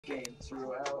game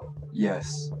throughout.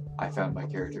 Yes, I found my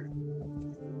character.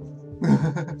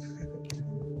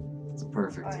 It's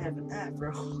perfect. I have an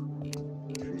afro.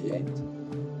 Create.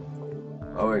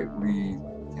 Oh wait, we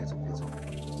cancel. We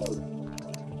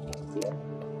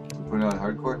put it on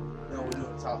hardcore? No, we're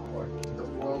doing softcore. The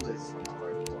world is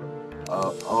hardcore.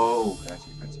 Oh, gotcha.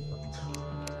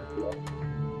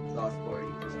 Softcore,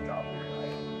 you just drop your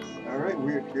items. Alright,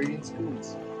 we're creating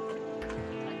Skoomz.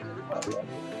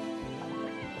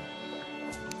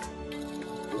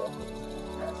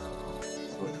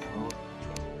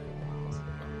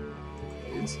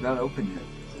 It's not open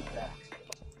yet.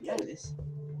 Yeah, it is.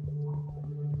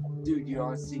 Dude, you're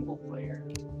on single player.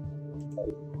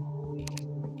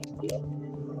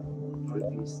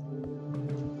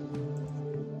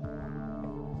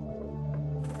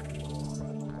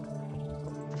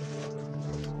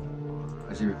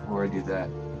 Actually, before I do that,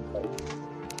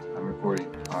 I'm recording.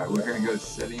 Alright, we're gonna go to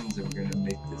settings and we're gonna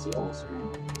make this full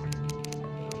screen.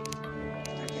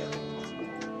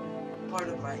 Part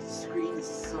of my screen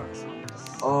sucks on this.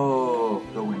 Oh,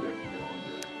 go window.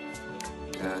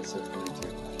 Yeah, that's really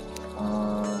too.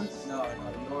 No,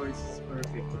 yours is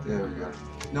perfect. There we go.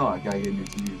 No, I gotta get a new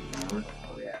TV, remember?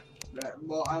 Oh yeah.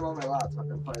 Well, I'm on my laptop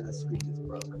and part of the screen is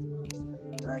broken.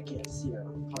 And I can't see a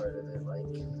part of it, like...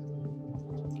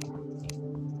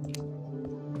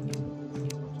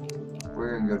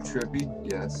 We're gonna go trippy,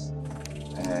 yes.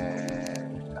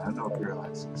 And I don't know if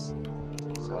parallaxes.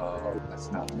 So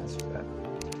let's not mess with that.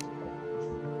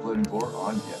 Floating bore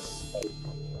on, yes.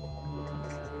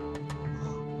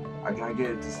 I gotta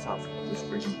get it to stop this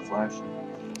freaking flashing.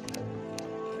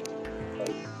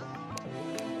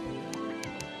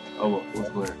 Oh, what's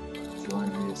glare? Join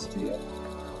VST.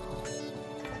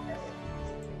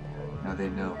 Now they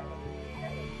know.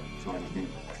 Join me.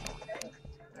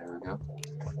 There we go.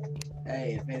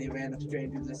 Hey, if any random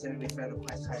strangers are sending me friend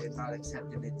requests, I am not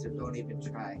accepting it, so don't even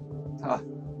try.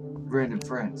 Random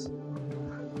friends.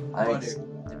 Butter.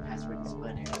 The password is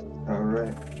butter.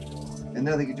 Alright. And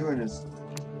now they can join us.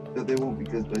 But they won't,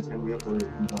 because by the time we upload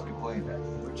it, we'll not be playing that.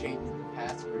 We're changing the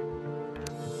password.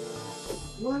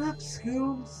 What up,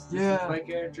 Skoomz? Yeah. This is my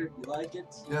character. You like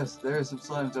it? Yes, there are some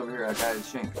slimes over here. I got a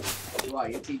shank. Wow,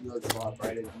 your TV looks a lot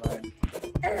brighter than mine.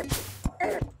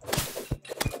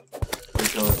 They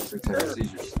tell us to have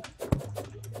seizures.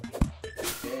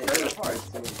 Yeah, so far it's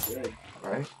doing good.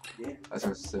 Right? Yeah. That's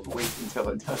what I said. Wait until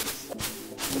it does.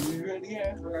 We're ready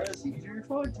for our seizure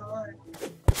fun time.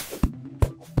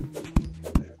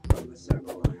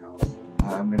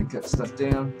 I'm gonna cut stuff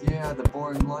down. Yeah, the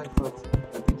boring life of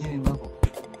the beginning level.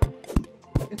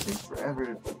 It takes forever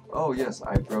to... Oh yes,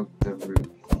 I broke the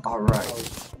root. Alright.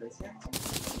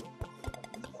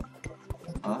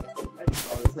 Huh? I just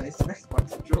saw this nice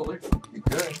Xbox controller. You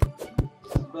could.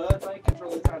 But my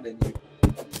controller's not in here.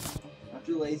 I'm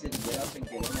too lazy to get up and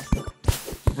get it.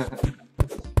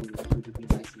 It would be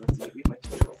nice enough to get me my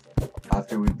controller.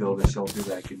 After we build a shelter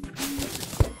that can be used.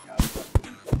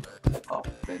 Oh,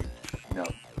 then no.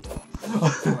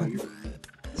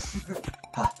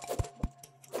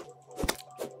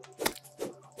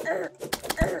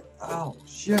 Oh,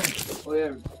 shit. Oh,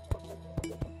 yeah.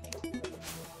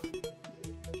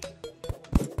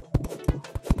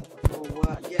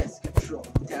 Oh, yes, control.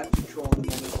 Tap control and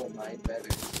then it will mine better.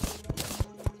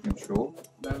 Control?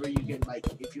 Remember, you can, like,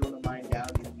 if you want to mine down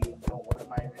and you don't want to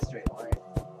mine in a straight line.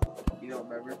 You don't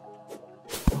remember?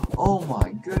 Oh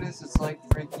my goodness, it's like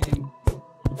freaking...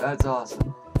 That's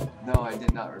awesome. No, I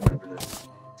did not remember this.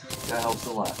 That helps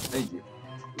a lot. Thank you.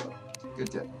 Good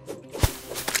tip.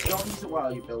 Don't use it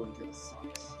while you're building because it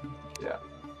sucks. Yeah.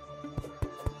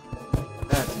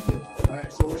 That's good.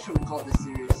 Alright, so what should we call this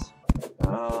series?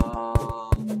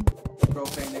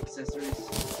 Propane accessories?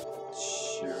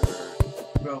 Sure.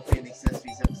 Propane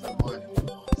accessories episode 1.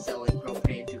 Selling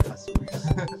propane to customers.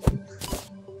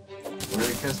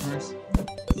 Really, customers?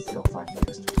 They'll find the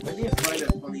customers. I need to find a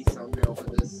funny thumbnail for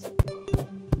this.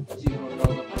 You don't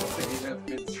know the propane I've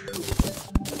been through.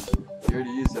 You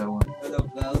already used that one. I know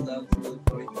that was really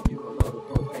funny. You don't know the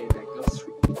propane that goes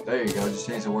through. There you go, just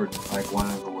change the word, like one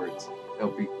of the words.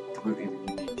 It'll be completely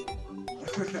unique.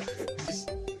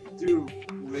 Dude,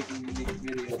 we're making unique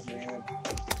videos, man.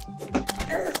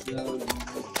 So,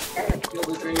 kill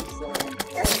the grapes,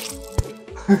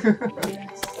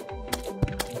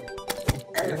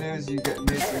 Good news, you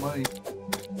made some money.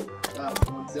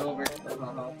 one silver.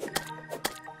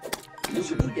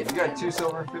 You got 2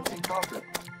 silver, 15 copper.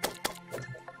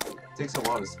 Takes a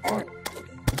lot of support.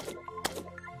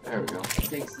 There we go. It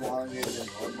takes longer than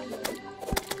one minute.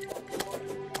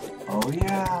 Oh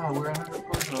yeah, we're on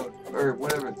hardcore mode. Or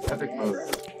whatever, epic mode.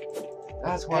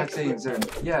 That's why things are.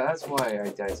 Yeah, that's why I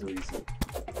die so easy.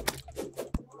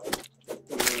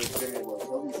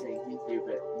 He'll be saying he's here,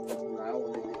 but I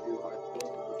wanted to do hardcore.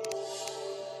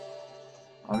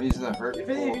 I'm using the hurt. If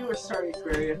any of you are starting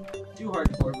Terraria, do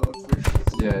hardcore mode first.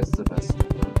 Yeah, it's the best.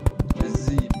 It's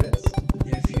the best.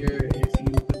 If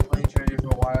you've been playing Terraria for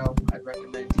a while, I'd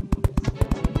recommend the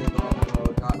normal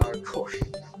mode, not hardcore.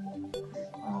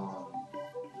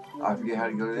 I forget how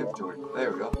to go to the inventory.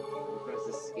 There we go. Press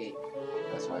escape.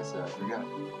 That's why I said I forgot.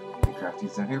 The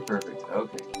crafting's down here. Perfect.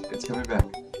 Okay, it's coming back.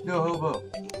 No hobo.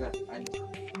 Yeah, I know.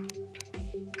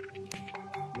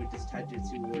 We just had to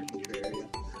do work in Terraria.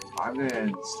 I'm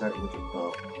gonna start with a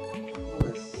bow.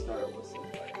 Let's start with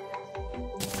something.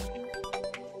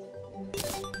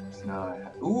 So now I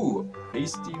have. Ooh!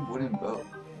 Hasty wooden bow.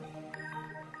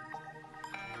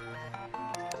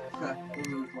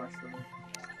 Remove mushroom.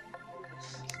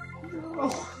 No.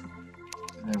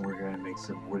 And then we're gonna make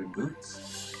some wooden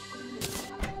boots.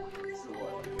 So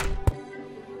what?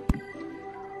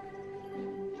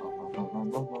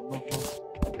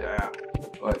 Yeah.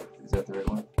 What? Is that the right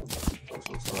one?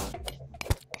 Social slot.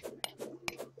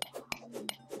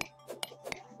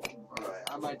 Alright,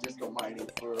 I might just go mining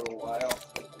for a while.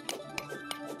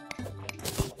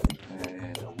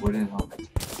 And a wooden helmet.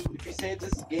 If you save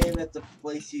this game at the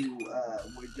place you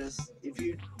if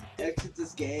you exit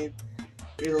this game,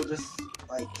 it'll just,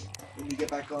 like, when you get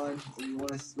back on and you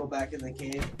want to go back in the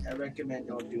cave, I recommend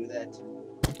don't do that.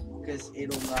 Because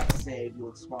it'll not save,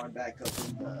 you'll spawn back up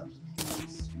in the...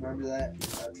 Remember that?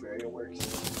 How Terraria works.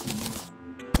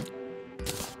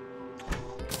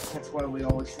 That's why we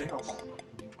always fail.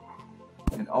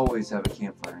 And always have a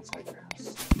campfire inside your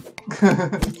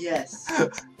house. Yes!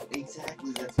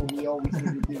 Exactly, that's what we always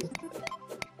need to do.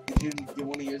 Do you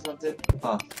want to hear something?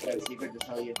 Huh? I got a secret to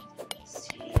tell you.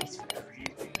 Seeds for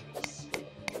rivers.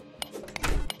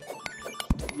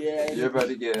 Yeah. You're about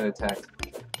to get attacked.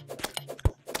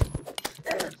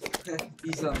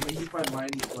 he's my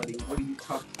mining buddy. What are you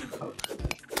talking about?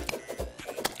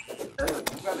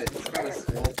 It's got a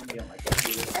scroll for me on my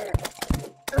computer.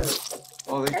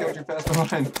 Oh, they killed you fast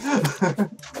behind.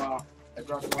 Wow, I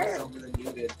dropped more silver than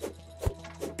you did.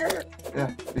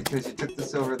 Yeah, because you took the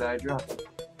silver that I dropped.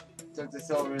 Took the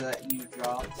silver that you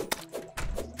dropped.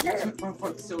 You took my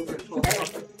fucking silver as well.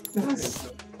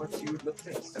 Yes. What you in the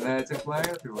face? And then I took my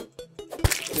other one.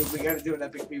 Dude, we gotta do an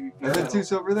epic PvP And then battle. 2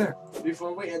 silver there.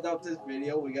 Before we end up this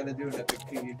video, we gotta do an epic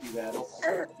PvP battle.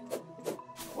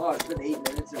 Wow, it's been 8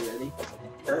 minutes already.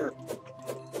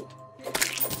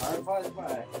 Alright,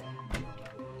 fine.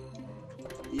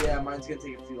 Yeah, mine's gonna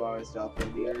take a few hours to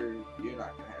upload. You're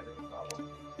not gonna have any problem.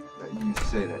 You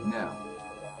say that now.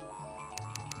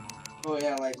 Oh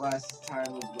yeah, like last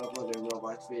time we uploaded a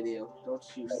Roblox video. Don't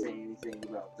you say anything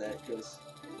about that, cause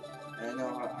I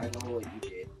know what you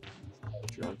did.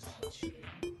 Drugs.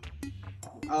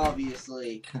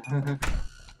 Obviously.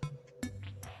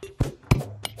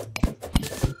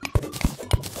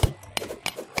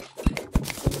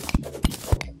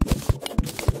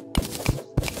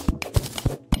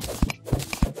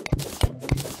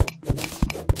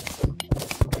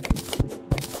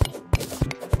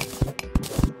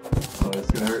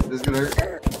 This is gonna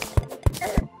hurt.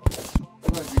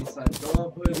 Come on, green slime. Come on,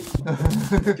 buddy.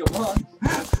 Come on.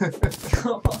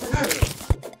 Come on.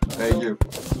 Thank you.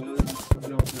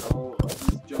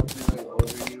 Just jumping like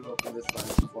over you up in this slime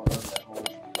to fall down that hole.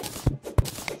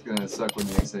 It's gonna suck when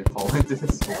you actually fall into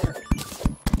this hole.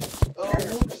 Oh,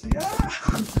 whoops, yeah.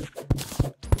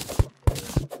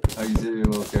 How you see your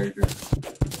little character?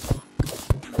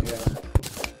 Yeah.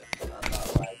 I'm not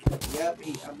lagging. Yep,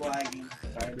 I'm lagging.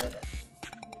 Kinda.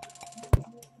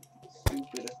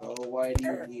 Stupid hoe, why do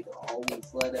you need to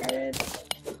always let him in?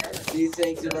 These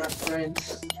things are not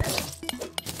friends.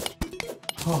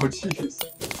 Oh, jeez.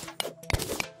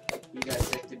 You guys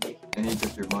sick to me. And he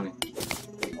took your money.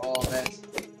 All that.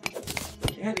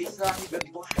 And he's not even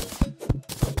black.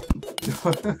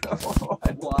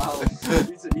 Wow.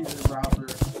 He's a robber.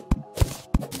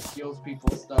 He steals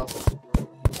people's stuff.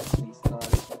 He's not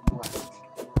even black.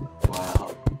 Wow.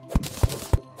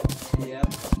 Yep.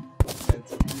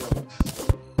 Offensive jokes.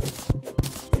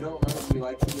 You don't remember we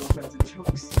like to do offensive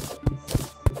jokes?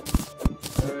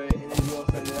 Alright, any of you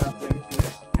offended out there?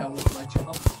 That was my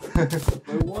job.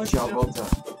 My one Job well job. done.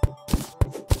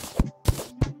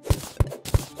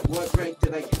 What rank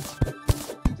did I get?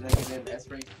 Did I get an S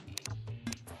rank?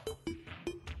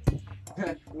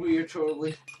 We are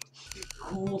totally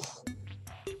cool.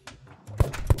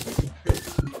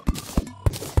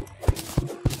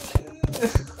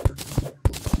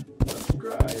 I'm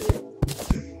crying.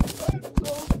 I'm so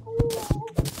cool.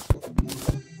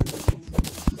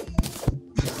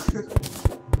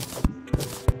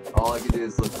 All I can do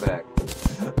is look back.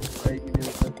 All you can do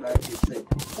is look back and say,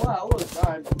 wow, look,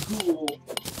 I'm cool.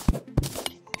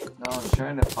 No, I'm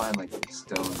trying to find like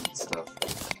stone and stuff.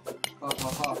 Ha ha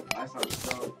ha, I found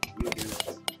stone. You get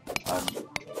it. I'm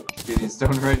getting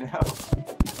stone right now.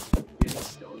 Getting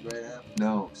stoned right now?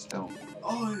 No, stone.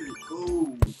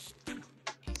 Oh.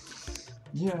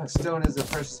 Yeah, stone is a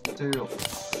precious material.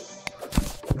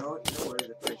 No, where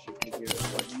the precious material.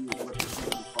 What the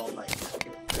thing you call like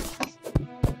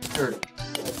Dirt.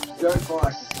 dirt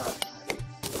block is not.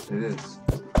 It is.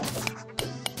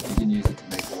 You can use it to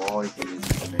make a wall, you can use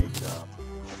it to make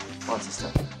lots of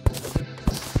stuff.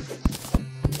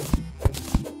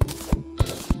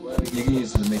 You can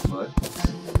use it to make mud.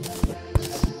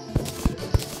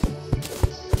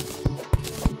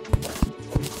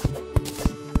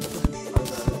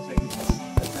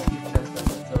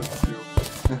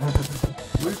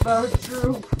 We found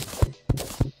true.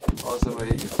 Oh,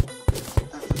 somebody hit you.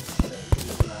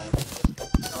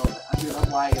 Dude,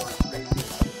 I'm lying like crazy.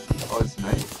 Oh, it's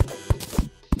night.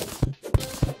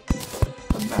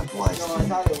 I'm not live No, I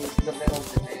thought it was the middle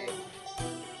of the day.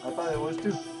 I thought it was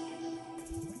too.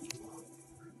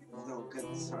 No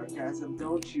good sarcasm,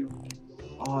 don't you?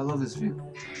 Oh, I love this view.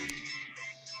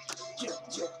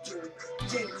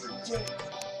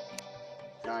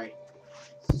 Sorry.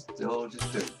 Still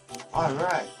just dirt.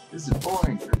 Alright, this is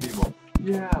boring for people.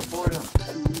 Yeah, boredom.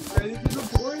 Ready for the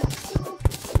boring stuff?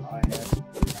 I am.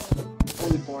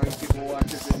 Only boring people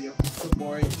watch your video. The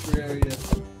boring Terraria.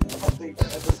 I think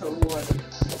episode 1.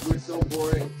 We're so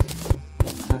boring.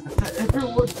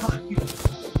 Everyone talking.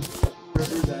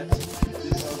 Remember that?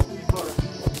 This ugly bar.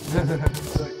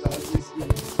 Like the ugly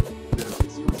Skoomz.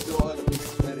 You were so ugly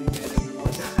that he made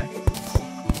everyone die.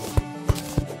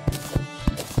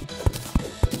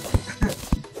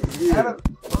 Yeah.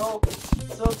 Well,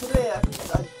 so today I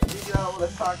figured out what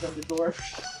a sock on the door.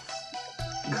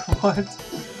 What?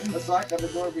 A sock on the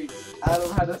door means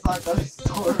Adam had a sock on his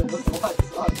door and was one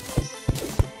sock.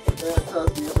 Yeah,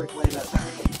 trust me, you'll explain that.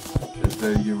 It's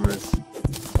very humorous.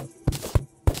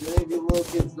 If any of you little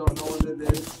kids don't know what it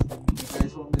is, you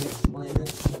guys want me to explain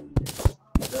it?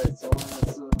 Alright, so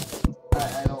I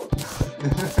don't.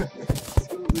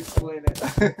 Skoomz, explain it.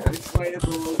 Explain it to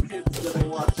little kids that are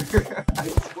watching.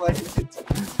 Explain it.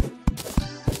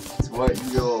 It's what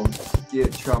you'll get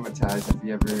traumatized if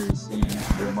you ever see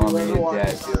your mommy and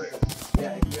dad do it.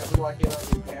 Yeah, if you ever walk in on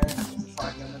your parents and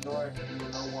knock on the door, you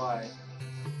will know why.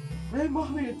 Hey,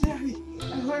 mommy and daddy, I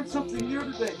learned something new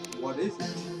today. What is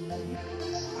it?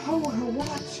 I want to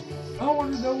watch. I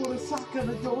want to know what a sock on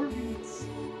the door means.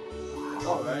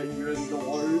 Alright, you ready to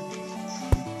learn?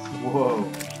 Whoa.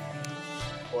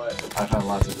 What? I found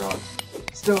lots of rocks.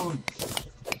 Stone!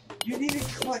 You need to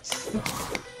collect stone.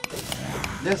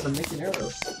 Yes, I'm making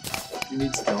arrows. You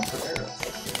need stone for arrows.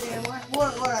 Man,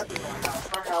 what happened to our house?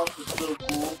 Our house was so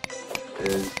cool.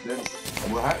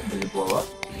 What happened? Did it blow up?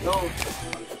 No,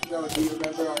 do you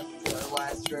remember our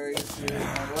last Terraria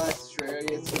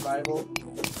survival?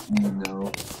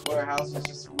 No. Where our house was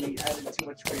just, we added too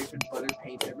much grape and butter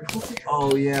paint everywhere.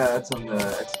 Oh yeah, that's on the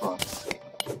Xbox.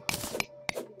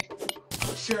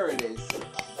 Sure it is.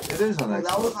 It is on Xbox.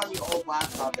 That was on the old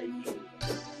laptop that you used.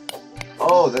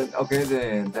 Oh, then okay,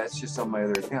 then that's just on my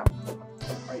other account.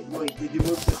 Right, wait, did you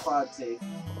move to cloud save?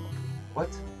 What?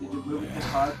 Did you move it to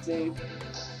cloud save?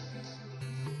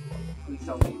 Please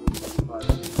tell me you moved to cloud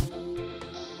save.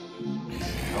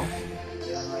 No.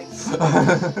 Yeah, like,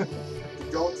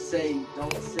 don't say it's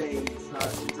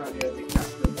on your other account,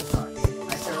 but it's not. I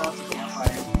turned off the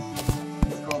campfire.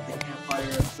 It's called the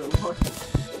campfire episode 1.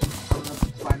 I'm gonna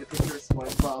find a picture of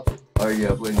SpongeBob. Oh, you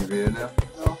uploading your video now?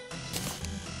 No.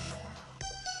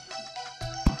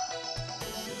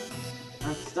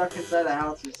 I'm stuck inside a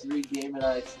house with 3 gaming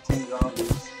eyes and 2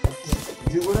 zombies.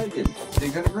 Do what I did.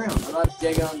 Dig underground. I'm not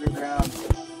digging underground.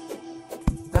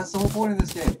 That's the whole point of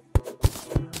this game.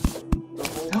 The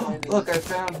whole point Look, I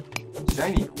found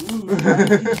shiny. Ooh,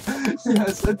 shiny.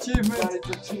 Yes, achievement. That is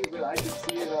achievement. I can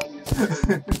see it on your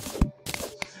screen.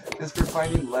 It's for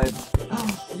finding lead.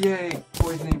 Yay!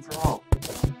 Poisoning for all.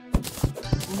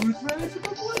 Who's ready for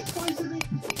the blood poisoning?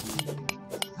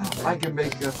 I can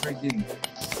make a freaking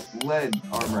lead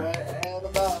armor. In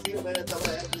about a few minutes, I'm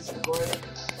gonna end this recording.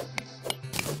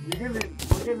 We're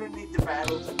gonna need to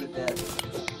battle to the death.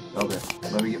 Okay,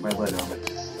 let me get my lead armor.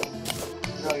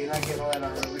 No, you're not getting lead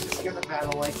armor. We're just gonna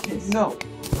battle like this. No.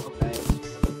 Okay.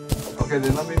 Okay,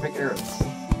 then let me make arrows.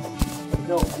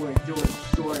 No, we're doing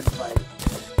sword fight.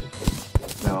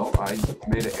 No, I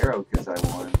made an arrow because I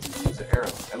wanted to use an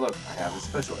arrow. And look, I have a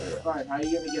special arrow. Fine, how are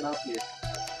you gonna get up here?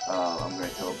 I'm gonna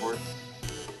teleport.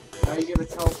 How are you gonna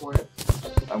teleport?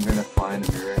 I'm gonna find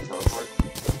a mirror and teleport.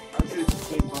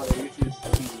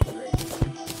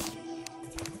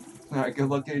 Alright, good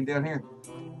luck getting down here.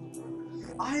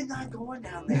 I'm not going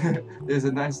down there. There's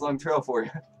a nice long trail for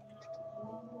you.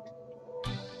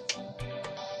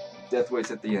 Death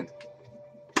waits at the end.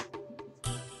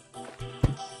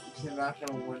 You're not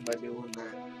gonna win by doing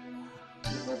that.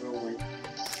 You'll never win.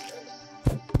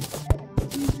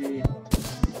 GG.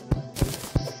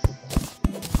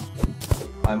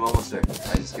 I'm almost there.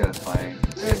 I just gotta find.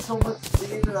 There's so much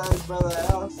demonized by the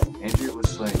house. Andrew was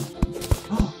slain.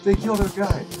 Oh, they killed our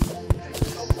guy.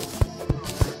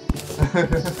 I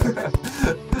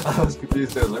was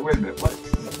confused. I was like, wait a minute, what?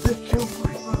 They killed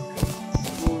my brother.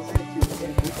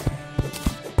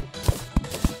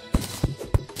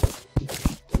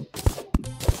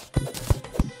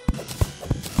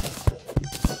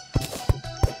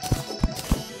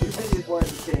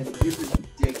 You've been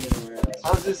digging around. I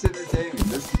was just entertaining.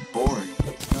 This is boring.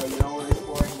 No, you know what is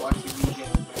boring? Watching me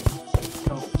get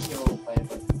killed by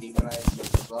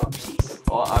demonized zombies.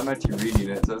 Well, I'm actually reading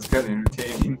it, so it's kind of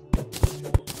entertaining.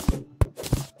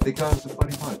 They come up with some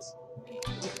funny puns.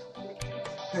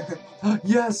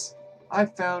 Yes! I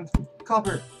found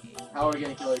copper! How are we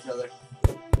gonna kill each other?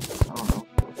 I don't know.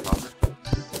 Copper.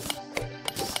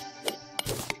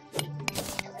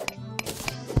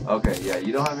 Okay, yeah,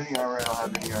 you don't have any armor, I don't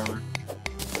have any armor.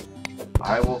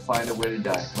 I will find a way to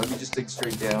die. Let me just dig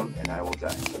straight down and I will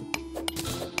die.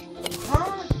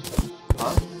 Huh?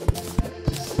 Huh?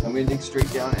 I'm gonna dig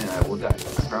straight down and I will die.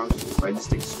 I promise you. If I just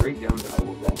dig straight down, I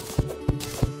will die.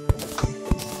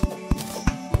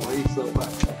 Why are you so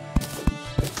fast?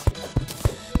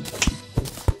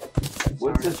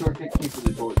 What's the shortcut key for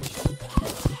the torch?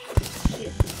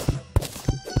 Shit.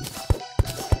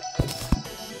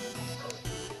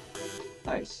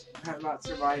 Nice. I'm not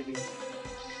surviving.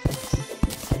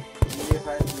 Maybe if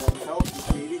I had some help,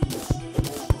 maybe these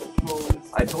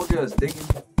I told you I was digging.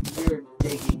 You're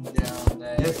digging down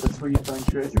there. Yes, that's where you find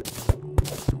treasure.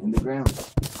 In the ground.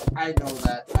 I know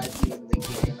that. I've been in the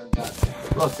game and got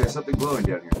that. Look, there's something glowing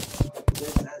down here.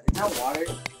 Is that water?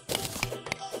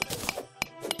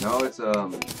 No, it's a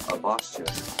boss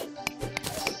chest.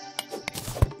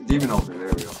 Demon altar, there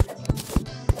we go.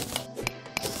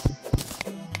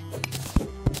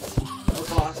 A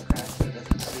boss master,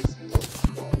 that's basically what it's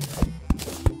called.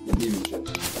 The demon chest.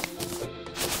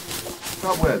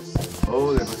 Cobwebs.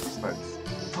 Oh, there must be spiders.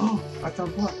 Oh, I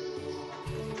found blood.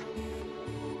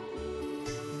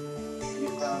 You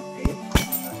found 8. You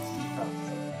found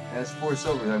That's 4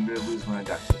 silver that I'm gonna lose when I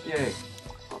die. Yay.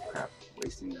 Oh crap,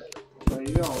 wasting that. Where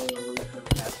you going?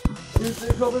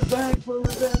 They're coming back for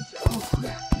revenge. Oh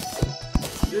crap.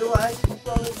 They're lagging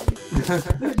from me.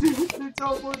 They're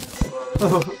teleporting to the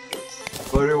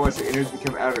Voter wants their innards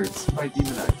become outers. Fight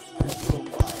demonized.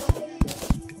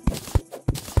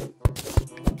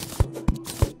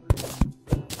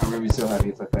 I'm gonna be so happy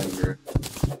if I find a mirror.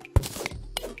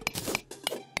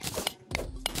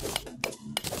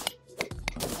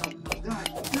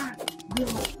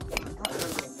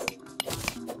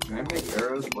 Can I make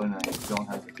arrows when I don't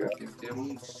have the crafting table?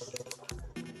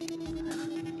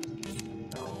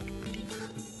 No.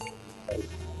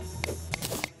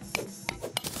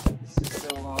 This is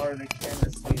so hard, I can't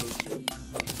escape.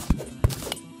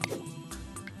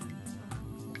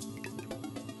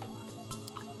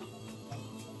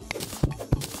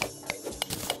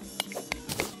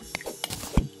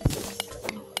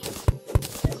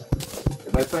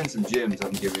 If I find some gems,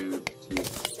 I'm gonna give you to you.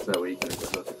 So that way you can make a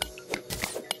hook.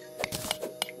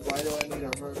 Why do I need a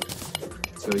hook?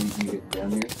 So you can get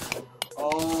down here.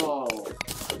 Oh.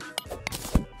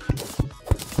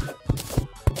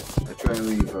 I try and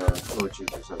leave torches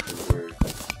or something where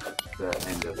the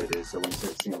end of it is, so when you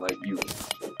start seeing light, you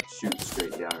shoot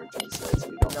straight down or to the side so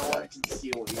you don't No die. one can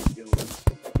see what you're doing.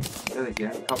 There they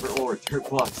can. Copper ore, dirt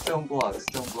block, stone block,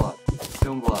 stone block,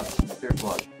 stone block, dirt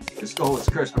block. The skull was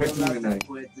crushed by I'm not demon gonna knife.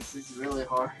 quit. This is really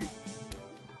hard.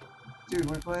 Dude,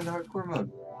 we're playing the hardcore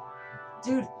mode.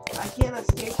 Dude, I can't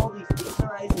escape all these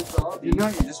demonized zombies. You're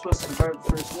not, you're just supposed to survive the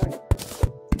first night.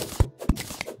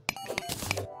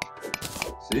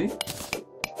 See?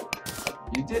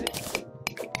 You did it.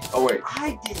 Oh wait.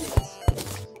 I did it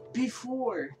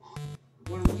before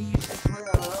when we used to play on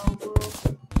our own world.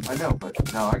 I know, but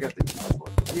now I got the key for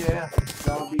it. Yeah.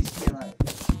 Zombies cannot.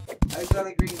 I got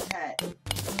a green hat.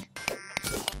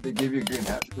 They gave you a green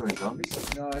hat for killing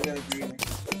zombies? No, I got a green hat.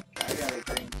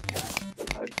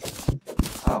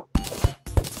 Oh.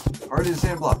 Already a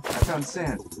sand block. I found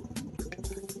sand.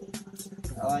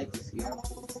 I like this game.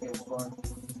 This game's fun.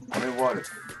 I'm in water.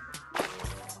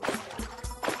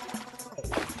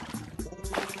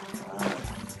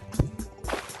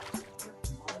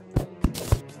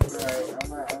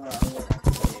 Alright, I'm not.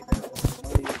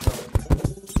 What are you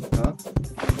doing? Huh?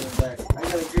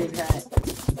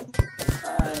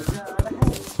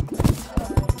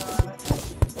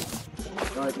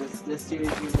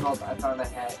 called I Found a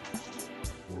Hat.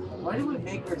 Why do we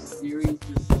make our series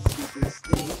just super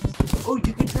stupid? Oh,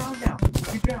 you can drown now. You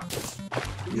can drown.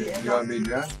 You want me to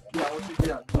drown? Yeah, once you're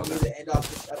done. We need to end off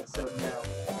this episode now.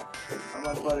 I'm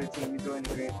on Butter Team. You're joining the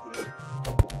Great Team.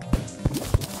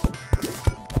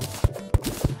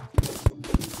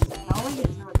 How am I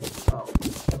getting through it? Oh.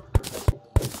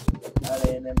 I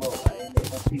didn't know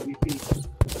PvP.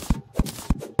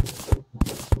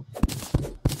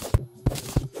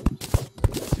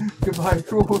 Goodbye,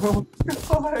 cruel world.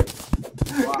 Goodbye.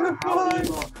 Wow,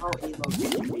 how emo can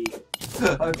you be?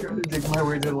 I'm trying to dig my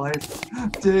way to life.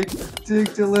 Dig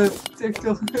to live, dig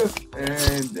to live.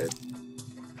 And dead.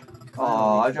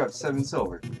 Aw, I dropped 7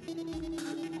 silver.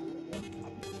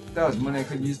 That was money I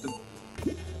could use to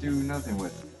do nothing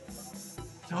with.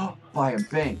 Buy a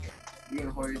bank. You're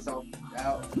gonna whore yourself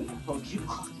out with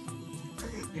Pokemon.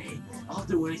 Hey, I'll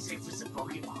do anything for some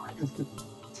Pokemon.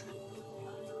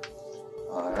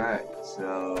 Alright,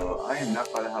 so I am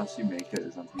not by the house you make it.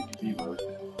 It's on PvP mode.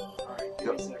 Alright,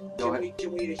 Go ahead.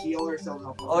 Can we heal ourselves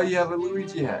up? Oh, you have a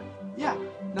Luigi hat. Yeah.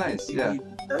 Nice, yeah.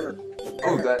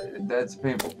 Oh, that's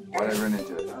painful. Why'd I run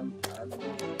into it? I'm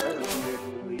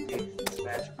Luigi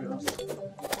Smash Bros.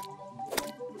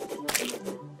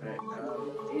 Alright,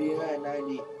 89,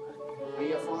 90. Are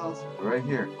you at full health? Right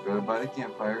here. Go to by the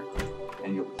campfire,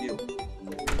 and you'll heal.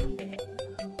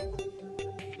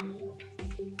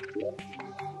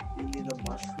 You need a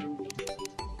mushroom.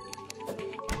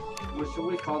 What should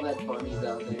we call that bunny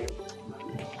down there?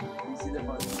 You see the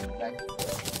bunny back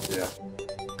there? Yeah.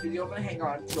 Dude, you want to hang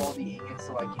on to all the ingots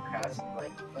so I can craft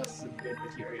like some good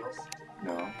materials?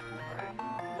 No.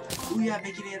 Oh yeah,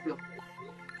 make an anvil.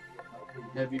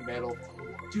 Heavy metal.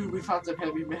 Dude, we found some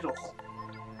heavy metal.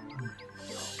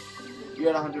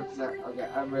 You're at 100%. Okay,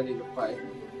 I'm ready to fight.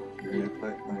 You're ready to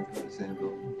fight? Let me put this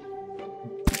anvil.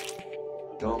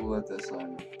 Don't let this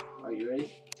on me. Are you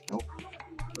ready? Nope.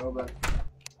 Roll back.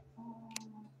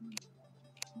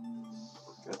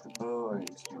 Got the bow, I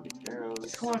just need the arrows.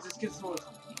 Just come on, just get a sword.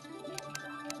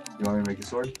 You want me to make a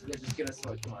sword? Yeah, just get a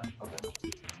sword, come on. Okay.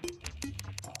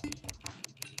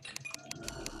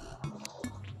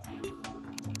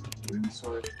 Wooden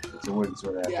sword? It's a wooden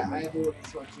sword. Yeah, I have a wooden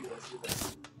sword too. Let's do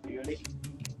this. Are you ready?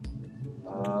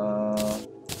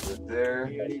 Right there. Are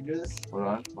you ready to do this? Hold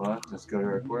on. Let's go to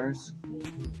our quarters.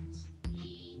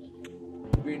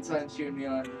 Green sign shooting me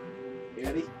on. You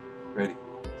ready? Ready.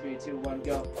 3, 2, 1,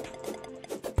 go.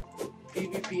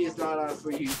 PvP is not on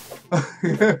for you.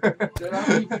 They're not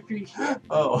PvP.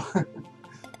 Oh. Do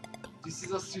you see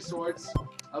those 2 swords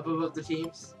up above the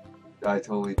teams? I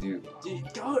totally do.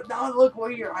 Dude, don't now look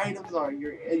where your items are.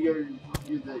 The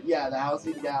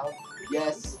housing down.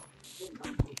 Yes.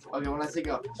 Okay, when I say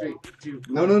go, 3, 2.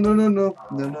 No.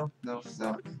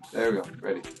 There we go.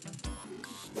 Ready.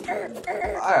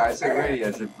 I said ready.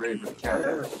 I said ready for the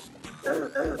countdown.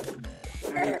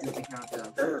 I did the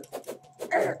countdown.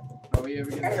 Are we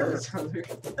ever gonna kill each other?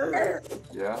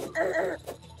 Yeah.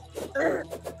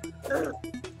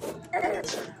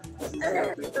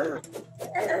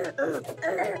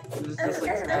 This is just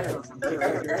like Smash Bros. I'm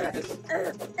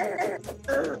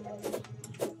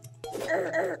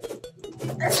kicking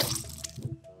your ass.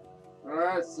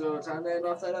 Alright, so time to end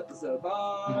off that episode.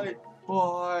 Bye!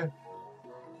 Bye.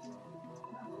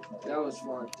 That was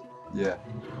fun. Yeah.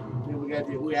 We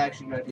actually got to do